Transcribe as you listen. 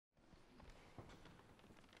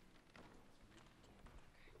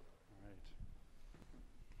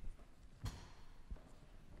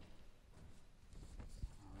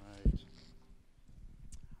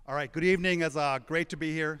All right, good evening. It's great to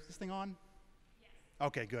be here. Is this thing on? Yes.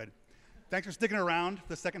 Okay, good. Thanks for sticking around for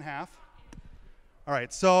the second half. All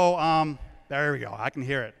right, so there we go. I can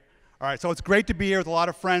hear it. All right, so it's great to be here with a lot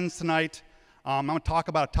of friends tonight. I'm going to talk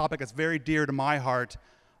about a topic that's very dear to my heart,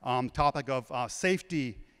 the topic of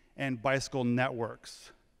safety and bicycle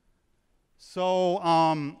networks. So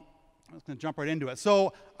I'm just going to jump right into it.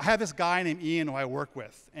 So I have this guy named Ian who I work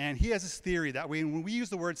with, and he has this theory that when we use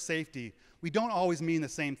the word safety, we don't always mean the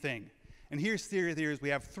same thing. And here's theory is we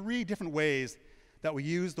have three different ways that we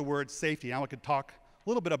use the word safety. Now I could talk a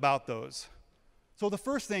little bit about those. So the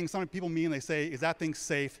first thing some people mean, they say, is that thing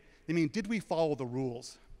safe? They mean, did we follow the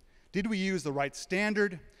rules? Did we use the right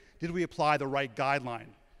standard? Did we apply the right guideline?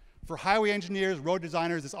 For highway engineers, road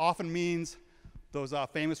designers, this often means those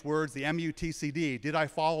famous words, the MUTCD. Did I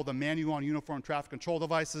follow the Manual on Uniform Traffic Control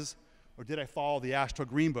Devices, or did I follow the AASHTO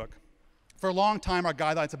Green Book? For a long time, our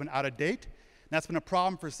guidelines have been out of date, and that's been a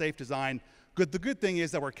problem for safe design. The good thing is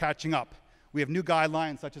that we're catching up. We have new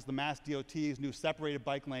guidelines, such as the Mass DOT's new separated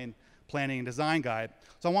bike lane planning and design guide.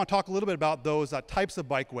 So I want to talk a little bit about those types of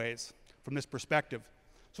bikeways from this perspective.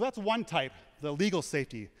 So that's one type, the legal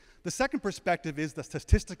safety. The second perspective is the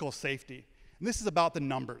statistical safety, and this is about the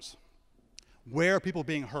numbers. Where are people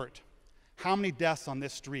being hurt? How many deaths on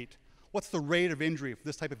this street? What's the rate of injury for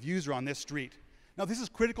this type of user on this street? Now, this is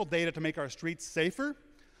critical data to make our streets safer,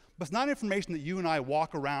 but it's not information that you and I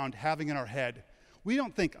walk around having in our head. We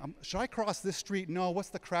don't think, should I cross this street? No, what's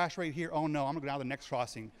the crash rate here? Oh no, I'm gonna go down to the next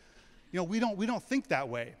crossing. You know, we don't think that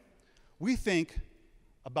way. We think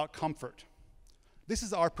about comfort. This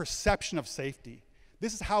is our perception of safety.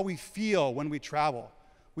 This is how we feel when we travel.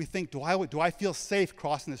 We think, do I feel safe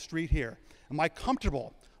crossing the street here? Am I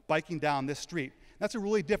comfortable biking down this street? That's a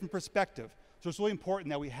really different perspective. So it's really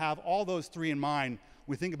important that we have all those three in mind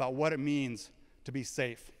when we think about what it means to be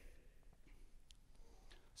safe.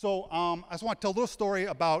 So I just want to tell a little story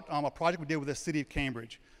about a project we did with the city of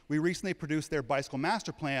Cambridge. We recently produced their bicycle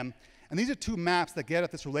master plan, and these are two maps that get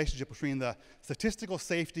at this relationship between the statistical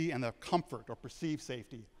safety and the comfort or perceived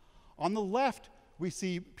safety. On the left, we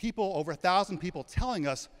see people, over 1,000 people, telling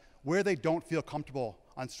us where they don't feel comfortable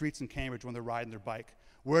on streets in Cambridge when they're riding their bike,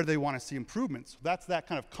 where they want to see improvements. That's that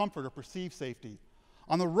kind of comfort or perceived safety.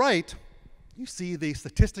 On the right, you see the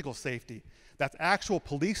statistical safety. That's actual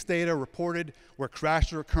police data reported where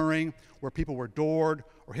crashes are occurring, where people were doored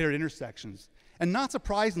or hit at intersections. And not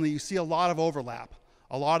surprisingly, you see a lot of overlap.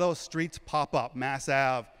 A lot of those streets pop up, Mass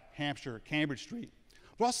Ave, Hampshire, Cambridge Street.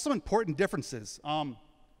 But also some important differences. On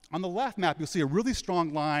the left map, you'll see a really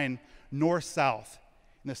strong line north-south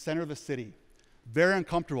in the center of the city. Very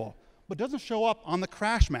uncomfortable, but doesn't show up on the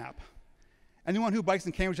crash map. Anyone who bikes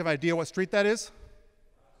in Cambridge have an idea what street that is?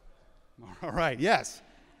 All right, yes,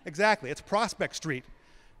 exactly. It's Prospect Street.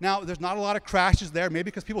 Now, there's not a lot of crashes there, maybe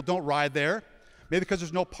because people don't ride there, maybe because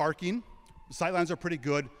there's no parking. The sightlines are pretty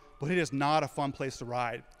good, but it is not a fun place to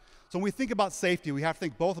ride. So when we think about safety, we have to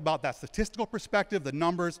think both about that statistical perspective, the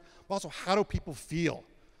numbers, but also how do people feel?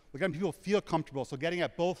 We're getting people feel comfortable, so getting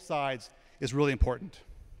at both sides is really important.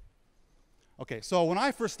 Okay, so when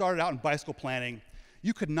I first started out in bicycle planning,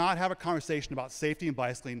 you could not have a conversation about safety and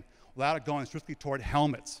bicycling without it going strictly toward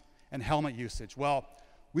helmets and helmet usage. Well,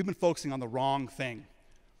 we've been focusing on the wrong thing.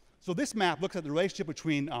 So this map looks at the relationship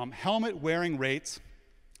between helmet wearing rates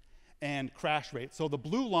and crash rates. So the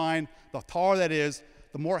blue line, the taller that is,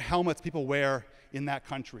 the more helmets people wear in that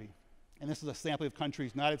country. And this is a sampling of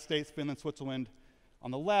countries, United States, Finland, Switzerland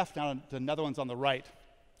on the left, down to the Netherlands on the right.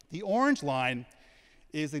 The orange line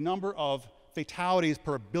is the number of fatalities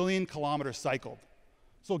per billion kilometers cycled.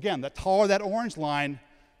 So again, the taller that orange line,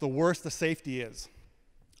 the worse the safety is.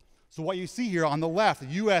 So what you see here on the left, the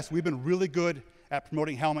US, we've been really good at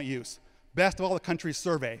promoting helmet use. Best of all the countries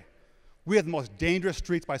survey. We have the most dangerous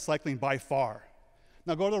streets by cycling by far.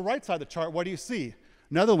 Now go to the right side of the chart, what do you see?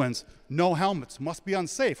 Netherlands, no helmets, must be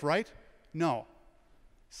unsafe, right? No.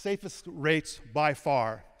 Safest rates by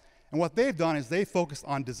far. And what they've done is they focused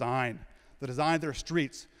on design, the design of their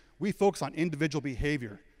streets. We focus on individual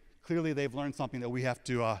behavior. Clearly, they've learned something that we have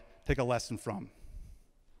to take a lesson from.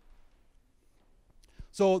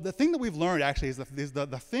 So the thing that we've learned actually is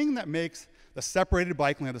the thing that makes the separated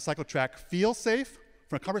bike lane of the cycle track feel safe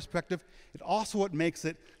from a comfort perspective, it's also what makes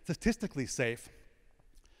it statistically safe.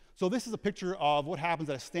 So this is a picture of what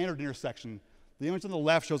happens at a standard intersection. The image on the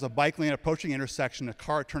left shows a bike lane approaching an intersection, a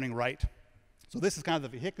car turning right. So this is kind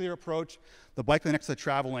of the vehicular approach, the bike lane next to the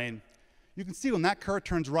travel lane. You can see when that car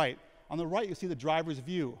turns right, on the right you see the driver's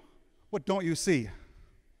view. What don't you see?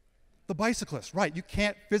 The bicyclist, right. You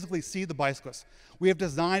can't physically see the bicyclist. We have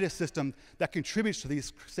designed a system that contributes to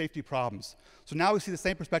these safety problems. So now we see the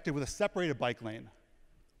same perspective with a separated bike lane.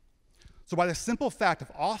 So by the simple fact of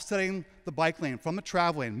offsetting the bike lane from the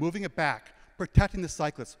travel lane, moving it back, protecting the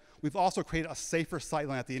cyclists, we've also created a safer sight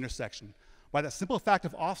line at the intersection. By that simple fact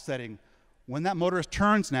of offsetting, when that motorist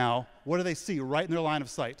turns now, what do they see right in their line of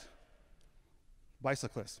sight?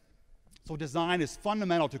 Bicyclists. So design is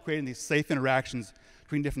fundamental to creating these safe interactions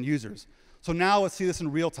between different users. So now let's see this in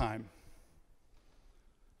real time.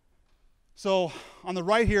 So on the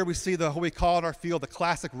right here, we see what we call in our field the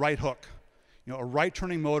classic right hook. You know, a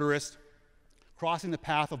right-turning motorist crossing the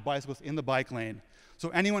path of bicyclists in the bike lane. So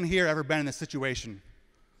anyone here ever been in this situation?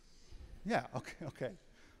 Yeah, okay.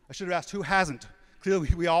 I should have asked who hasn't.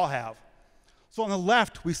 Clearly, we all have. So on the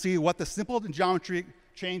left, we see what the simple geometry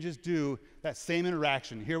changes do, that same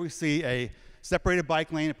interaction. Here we see a separated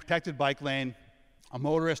bike lane, a protected bike lane, a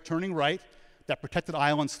motorist turning right. That protected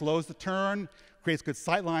island slows the turn, creates good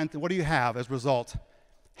sight lines, and what do you have as a result?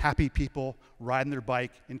 Happy people riding their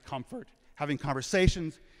bike in comfort, having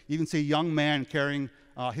conversations. You even see a young man carrying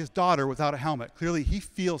his daughter without a helmet. Clearly, he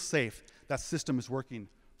feels safe. That system is working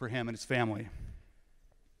for him and his family.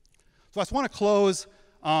 So I just want to close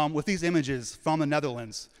with these images from the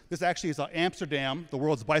Netherlands. This actually is Amsterdam, the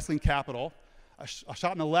world's bicycling capital. A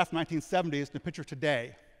shot in the left, 1970s, and a picture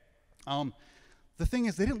today. The thing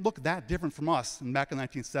is, they didn't look that different from us back in the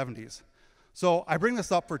 1970s. So I bring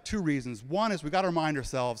this up for two reasons. One is we got to remind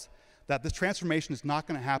ourselves that this transformation is not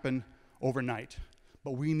going to happen overnight,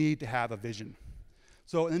 but we need to have a vision.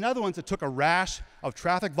 So in the Netherlands, it took a rash of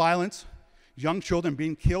traffic violence, young children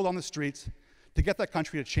being killed on the streets, to get that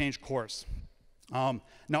country to change course. Now,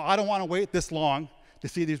 I don't want to wait this long to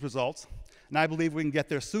see these results, and I believe we can get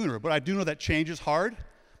there sooner, but I do know that change is hard,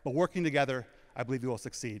 but working together, I believe we will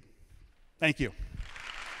succeed. Thank you. 6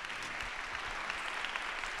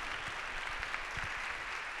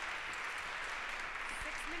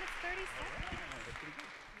 minutes, 30 seconds.